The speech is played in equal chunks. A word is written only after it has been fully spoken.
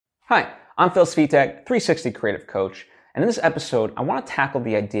Hi, I'm Phil Svitek, 360 Creative Coach, and in this episode, I want to tackle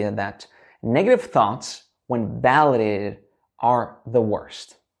the idea that negative thoughts, when validated, are the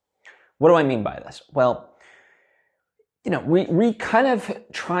worst. What do I mean by this? Well, we kind of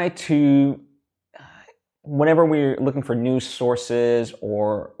try to, whenever we're looking for news sources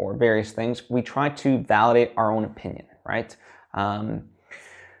or various things, we try to validate our own opinion, right?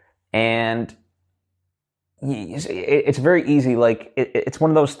 And it's very easy. Like it's one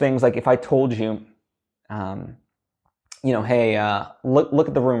of those things. Like if I told you, hey, look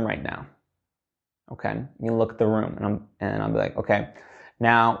at the room right now. Okay, you look at the room, and I'm like, okay,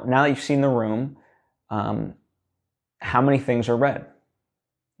 now that you've seen the room, how many things are red?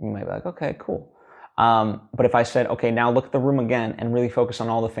 You might be like, okay, cool. But if I said, okay, now look at the room again and really focus on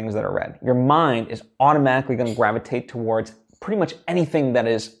all the things that are red, your mind is automatically going to gravitate towards pretty much anything that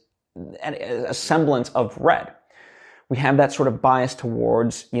is a semblance of red. We have that sort of bias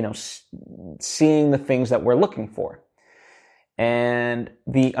towards, seeing the things that we're looking for. And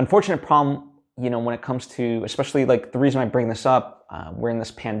the unfortunate problem, when it comes to, especially like the reason I bring this up, we're in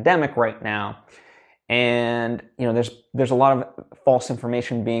this pandemic right now. And, there's a lot of false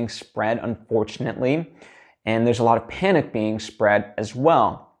information being spread, unfortunately. And there's a lot of panic being spread as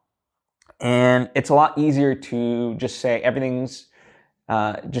well. And it's a lot easier to just say everything's,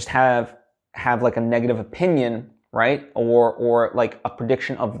 just have like a negative opinion, right? Or like a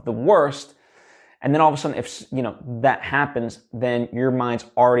prediction of the worst. And then all of a sudden, if, that happens, then your mind's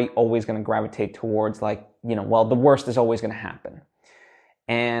already always going to gravitate towards like, well, the worst is always going to happen.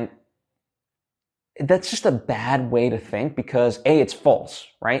 And that's just a bad way to think because it's false,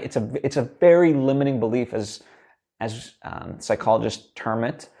 right? It's a very limiting belief as psychologists term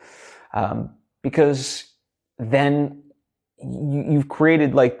it, because then you've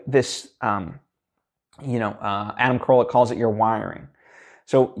created like this, Adam Carolla calls it your wiring.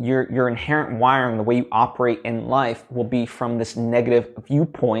 So your inherent wiring, the way you operate in life, will be from this negative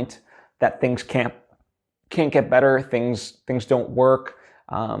viewpoint that things can't get better, things don't work,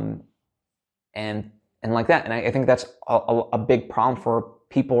 and like that. And I think that's a big problem for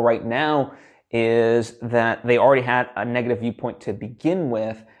people right now is that they already had a negative viewpoint to begin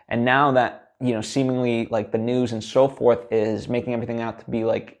with, and now that seemingly like the news and so forth is making everything out to be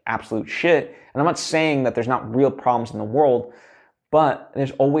like absolute shit. And I'm not saying that there's not real problems in the world, but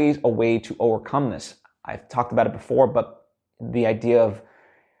there's always a way to overcome this. I've talked about it before, but the idea of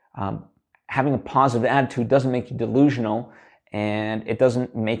having a positive attitude doesn't make you delusional, and it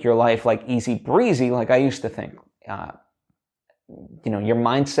doesn't make your life like easy breezy like I used to think. Your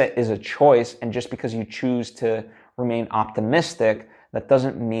mindset is a choice, and just because you choose to remain optimistic, that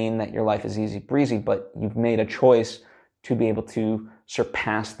doesn't mean that your life is easy breezy, but you've made a choice to be able to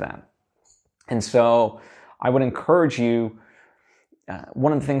surpass that. And so I would encourage you,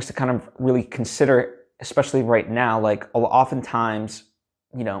 one of the things to kind of really consider, especially right now, like oftentimes,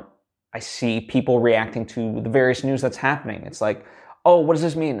 I see people reacting to the various news that's happening. It's like, oh, what does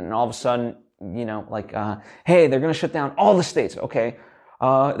this mean? And all of a sudden, hey, they're going to shut down all the states. Okay,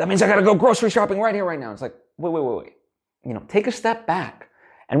 that means I got to go grocery shopping right here, right now. It's like, wait. Take a step back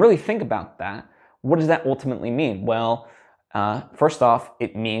and really think about that. What does that ultimately mean? Well, first off,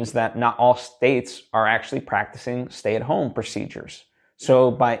 it means that not all states are actually practicing stay-at-home procedures.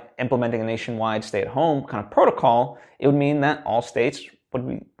 So by implementing a nationwide stay-at-home kind of protocol, it would mean that all states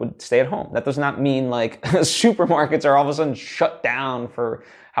would stay at home. That does not mean like supermarkets are all of a sudden shut down for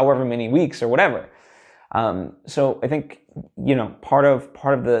however many weeks or whatever. So I think, part of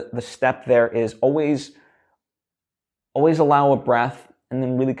the step there is always allow a breath and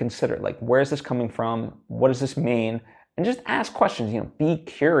then really consider, like, where is this coming from? What does this mean? And just ask questions, be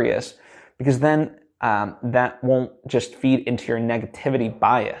curious, because then that won't just feed into your negativity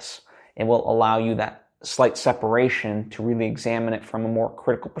bias. It will allow you that slight separation to really examine it from a more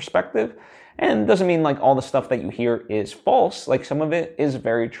critical perspective. And it doesn't mean like all the stuff that you hear is false. Like some of it is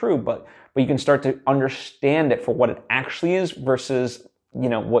very true, but you can start to understand it for what it actually is versus,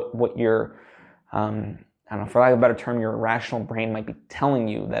 what your, I don't know, for lack of a better term, your irrational brain might be telling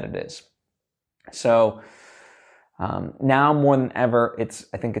you that it is. So now more than ever,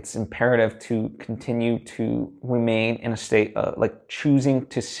 I think it's imperative to continue to remain in a state of like choosing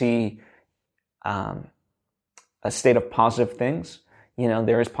to see a state of positive things.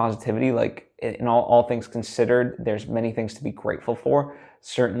 There is positivity, like in all things considered, there's many things to be grateful for.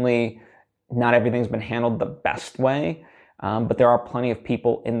 Certainly not everything's been handled the best way. But there are plenty of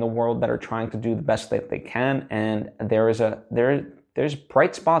people in the world that are trying to do the best that they can, and there's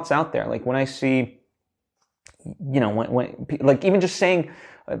bright spots out there. Like when I see, when like even just saying,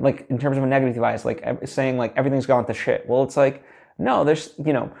 like in terms of a negative bias, like saying like everything's gone to shit. Well, it's like no, there's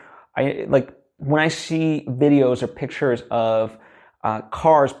when I see videos or pictures of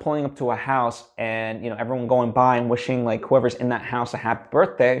cars pulling up to a house and, everyone going by and wishing like whoever's in that house a happy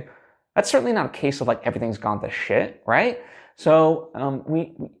birthday, that's certainly not a case of like everything's gone to shit, right? So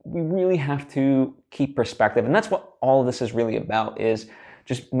we really have to keep perspective, and that's what all of this is really about, is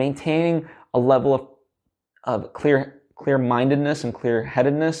just maintaining a level of clear-mindedness and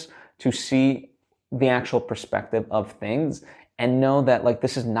clear-headedness to see the actual perspective of things and know that like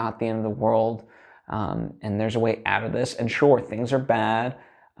this is not the end of the world, and there's a way out of this. And sure, things are bad,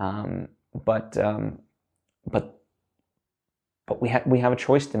 but we have a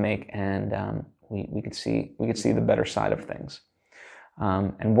choice to make, and we could see the better side of things,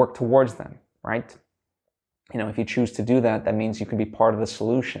 and work towards them, right? If you choose to do that, that means you can be part of the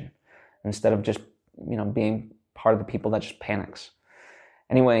solution instead of just being part of the people that just panics.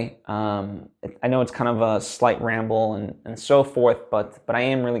 Anyway, I know it's kind of a slight ramble and so forth, but I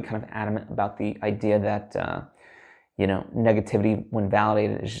am really kind of adamant about the idea that negativity, when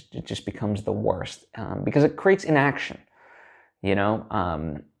validated, it just becomes the worst, because it creates inaction. Here's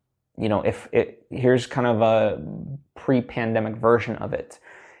kind of a pre-pandemic version of it.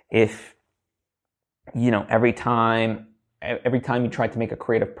 If every time you tried to make a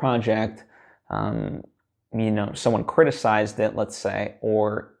creative project, someone criticized it, let's say,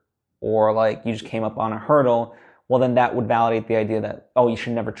 or like you just came up on a hurdle, well, then that would validate the idea that, oh, you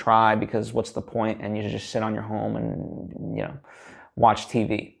should never try because what's the point? And you should just sit on your home and, watch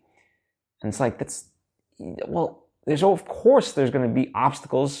TV. And it's like, of course there's going to be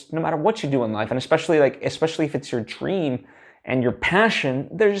obstacles no matter what you do in life. And especially if it's your dream and your passion,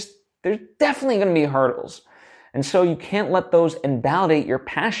 there's definitely going to be hurdles. And so you can't let those invalidate your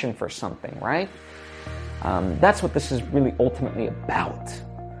passion for something, right? That's what this is really ultimately about.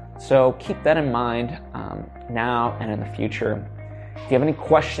 So keep that in mind now and in the future. If you have any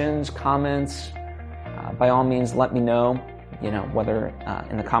questions, comments, by all means, let me know. Whether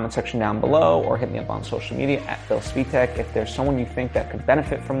in the comment section down below or hit me up on social media at Phil Svitek. If there's someone you think that could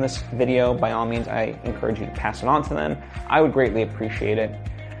benefit from this video, by all means, I encourage you to pass it on to them. I would greatly appreciate it.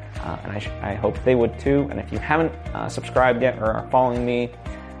 And I hope they would too. And if you haven't subscribed yet or are following me,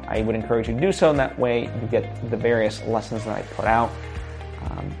 I would encourage you to do so. And that way you get the various lessons that I put out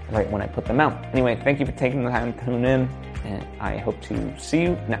right when I put them out. Anyway, thank you for taking the time to tune in, and I hope to see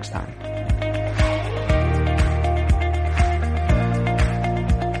you next time.